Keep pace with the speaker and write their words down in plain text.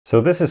So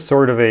this is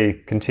sort of a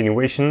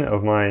continuation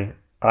of my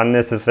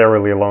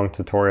unnecessarily long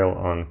tutorial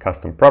on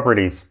custom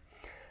properties.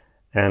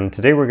 And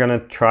today we're going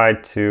to try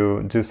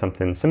to do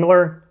something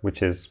similar,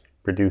 which is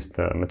produce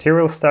the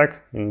material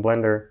stack in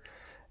Blender.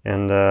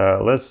 And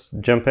let's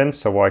jump in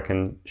so I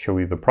can show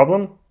you the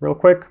problem real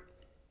quick.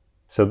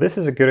 So this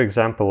is a good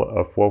example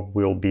of what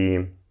we'll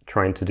be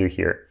trying to do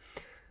here.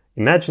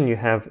 Imagine you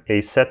have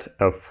a set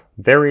of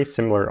very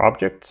similar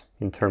objects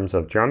in terms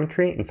of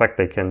geometry. In fact,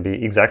 they can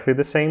be exactly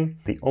the same.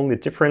 The only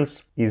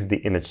difference is the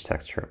image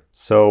texture.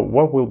 So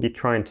what we'll be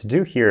trying to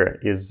do here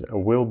is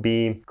we'll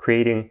be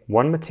creating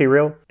one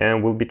material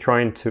and we'll be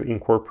trying to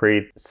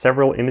incorporate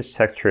several image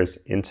textures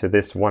into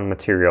this one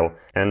material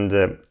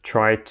and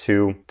try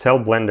to tell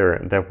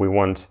Blender that we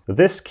want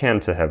this can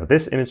to have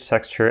this image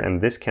texture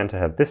and this can to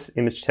have this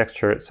image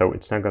texture. So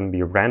it's not going to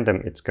be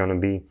random, it's going to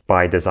be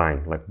by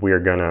design. Like we're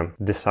going to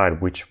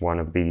decide which one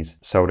of these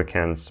soda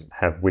cans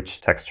have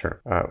which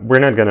texture. We're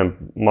not going to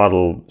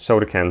model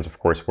soda cans, of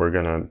course, we're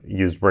going to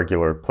use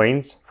regular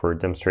planes for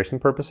demonstration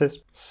purposes.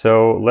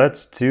 So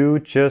let's do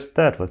just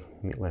that.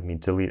 Let me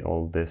delete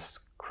all this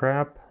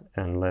crap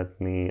and let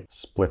me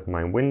split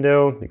my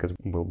window because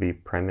we'll be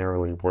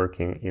primarily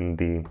working in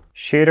the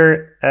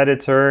shader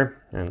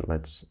editor. And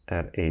let's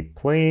add a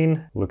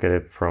plane, look at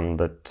it from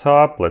the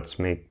top. Let's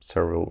make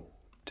several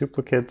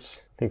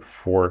duplicates. I think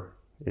 4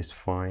 is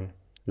fine.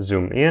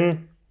 Zoom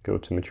in. Go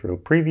to material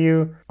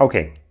preview.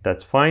 Okay,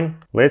 that's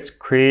fine. Let's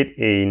create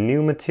a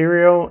new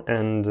material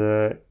and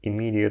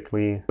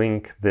immediately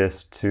link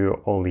this to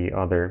all the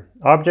other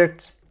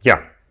objects.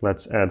 Yeah,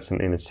 let's add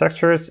some image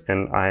textures,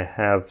 and I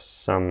have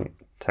some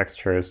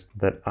textures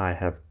that I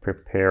have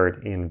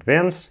prepared in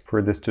advance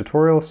for this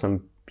tutorial.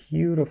 Some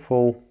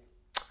beautiful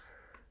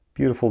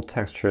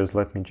textures.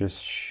 Let me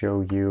just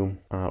show you.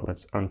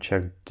 Let's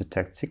uncheck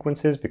detect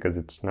sequences because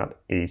it's not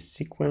a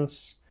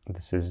sequence.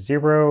 This is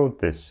 0,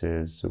 this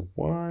is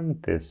 1,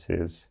 this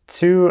is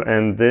 2,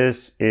 and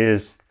this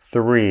is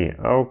 3.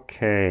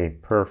 Okay,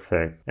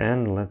 perfect.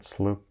 And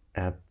let's look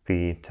at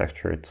the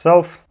texture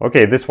itself.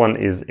 Okay, this one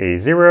is a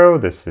 0,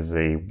 this is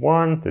a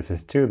 1, this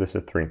is 2, this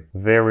is 3.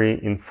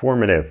 Very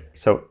informative.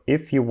 So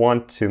if you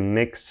want to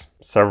mix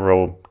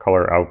several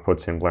color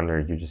outputs in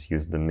Blender, you just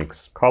use the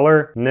mix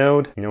color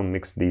node,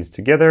 mix these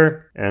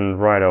together,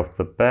 and right off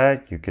the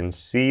bat you can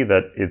see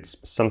that it's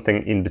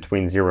something in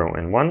between 0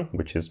 and 1,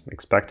 which is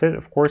expected,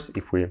 of course.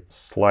 If we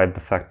slide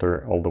the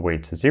factor all the way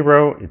to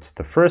 0, it's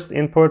the first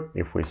input.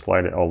 If we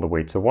slide it all the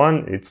way to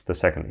 1, it's the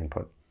second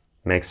input.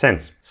 Makes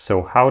sense.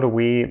 So how do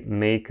we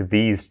make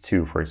these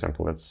two, for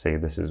example, let's say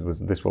this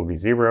will be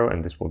 0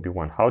 and this will be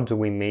 1. How do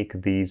we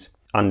make these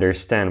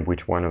understand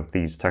which one of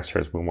these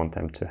textures we want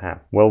them to have?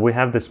 Well, we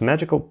have this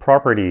magical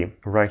property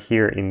right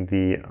here in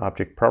the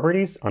object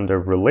properties. Under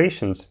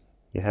relations,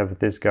 you have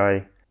this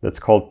guy that's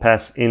called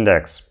pass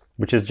index,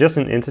 which is just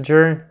an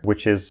integer,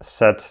 which is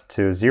set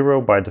to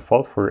 0 by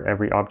default for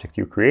every object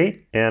you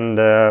create. And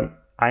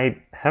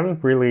I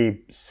haven't really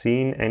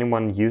seen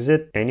anyone use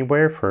it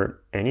anywhere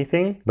for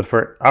anything, but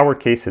for our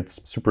case,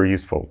 it's super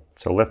useful.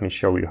 So let me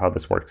show you how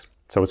this works.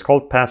 So it's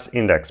called pass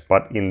index,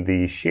 but in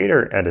the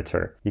shader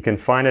editor, you can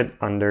find it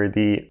under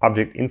the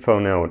object info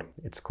node.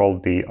 It's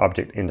called the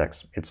object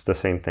index. It's the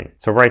same thing.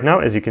 So right now,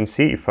 as you can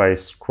see, if I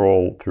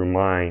scroll through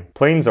my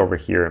planes over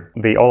here,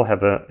 they all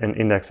have an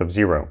index of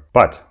 0,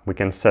 but we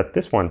can set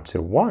this one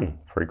to 1,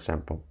 for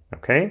example,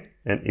 okay?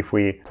 And if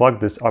we plug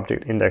this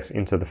object index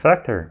into the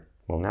factor,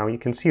 well, now you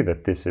can see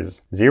that this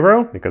is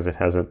 0 because it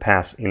has a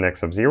pass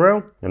index of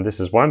 0, and this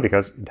is 1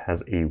 because it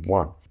has a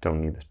 1.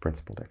 Don't need this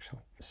principled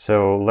actually.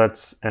 So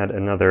let's add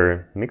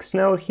another mix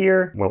node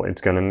here. Well, it's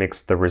going to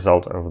mix the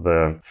result of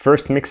the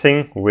first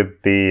mixing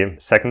with the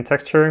second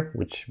texture,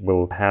 which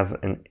will have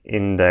an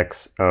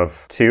index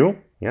of 2.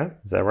 Yeah,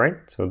 is that right?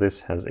 So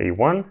this has a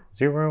 1,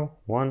 0,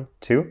 1,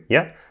 2.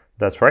 Yeah,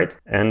 that's right.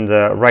 And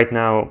right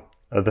now,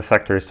 the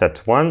factor is set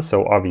to 1,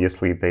 so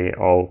obviously they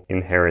all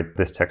inherit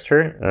this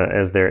texture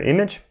as their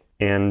image.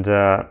 And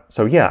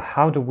so yeah,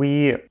 how do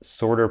we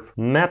sort of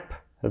map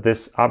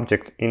this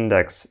object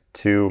index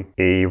to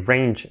a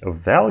range of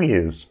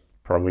values?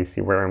 Probably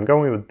see where I'm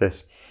going with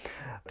this.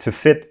 To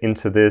fit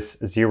into this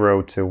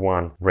 0 to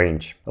 1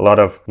 range. A lot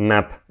of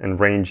map and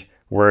range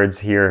words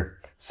here.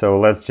 So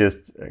let's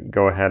just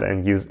go ahead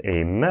and use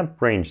a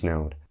map range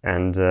node.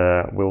 And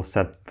we'll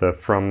set the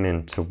from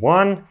min to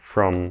 1,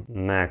 from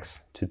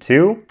max to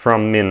 2.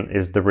 From min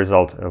is the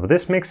result of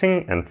this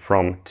mixing, and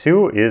from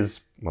 2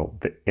 is, well,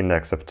 the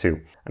index of 2.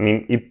 I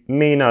mean, it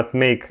may not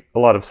make a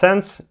lot of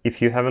sense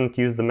if you haven't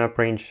used the map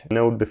range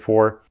node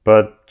before,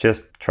 but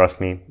just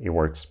trust me, it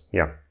works.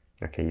 Yeah.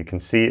 Okay, you can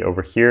see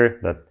over here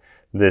that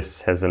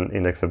this has an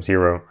index of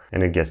 0,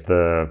 and it gets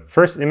the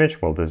first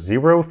image, well, the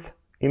 0th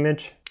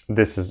image.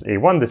 This is a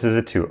 1, this is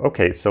a 2.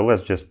 Okay, so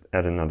let's just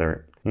add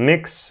another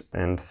mix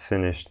and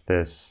finish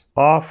this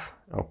off.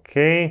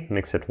 Okay,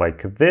 mix it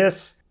like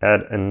this.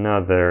 Add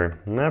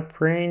another map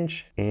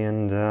range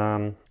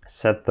and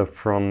set the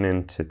from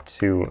min to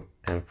 2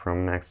 and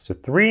from max to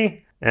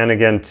 3. And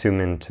again, to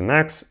min to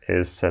max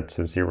is set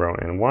to 0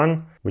 and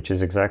 1, which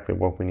is exactly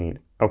what we need.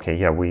 Okay,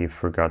 yeah, we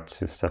forgot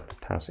to set the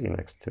pass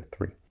index to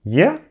 3.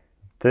 Yeah,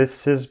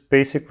 this is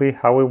basically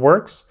how it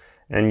works.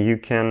 And you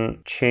can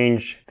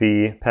change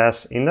the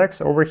pass index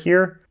over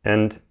here,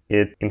 and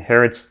it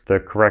inherits the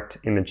correct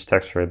image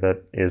texture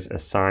that is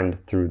assigned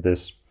through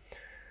this.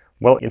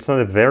 Well, it's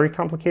not a very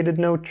complicated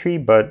node tree,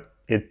 but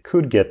it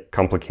could get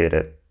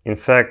complicated. In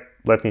fact,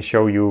 let me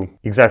show you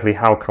exactly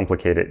how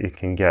complicated it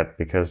can get,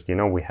 because, you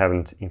know, we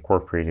haven't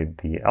incorporated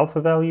the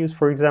alpha values,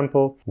 for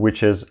example,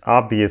 which is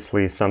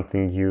obviously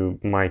something you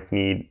might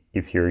need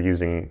if you're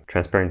using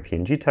transparent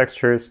PNG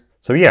textures.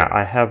 So yeah,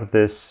 I have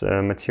this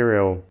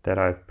material that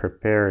I've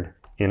prepared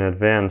in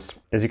advance.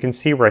 As you can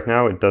see right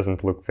now, it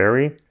doesn't look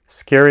very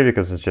scary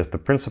because it's just the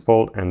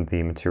principled and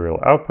the material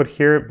output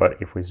here. But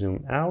if we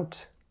zoom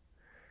out,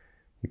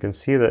 you can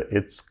see that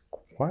it's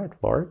quite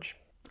large.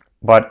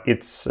 But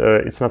it's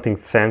nothing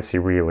fancy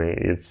really.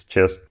 It's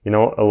just, you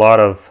know, a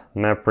lot of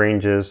map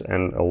ranges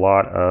and a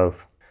lot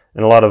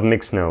of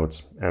mixed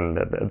nodes, and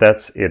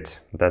that's it.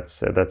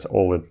 That's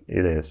all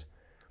it is.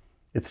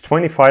 It's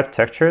 25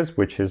 textures,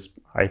 which is,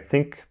 I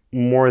think,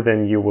 more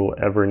than you will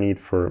ever need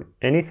for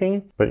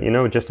anything. But, you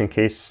know, just in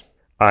case,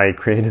 I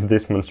created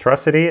this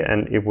monstrosity,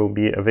 and it will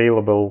be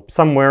available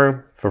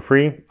somewhere for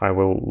free. I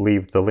will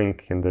leave the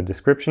link in the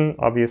description,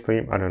 obviously.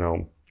 I don't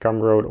know,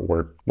 Gumroad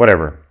or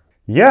whatever.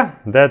 Yeah,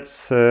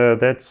 that's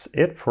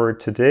it for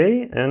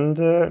today. And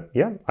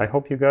yeah, I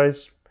hope you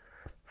guys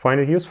find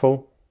it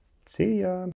useful. See ya.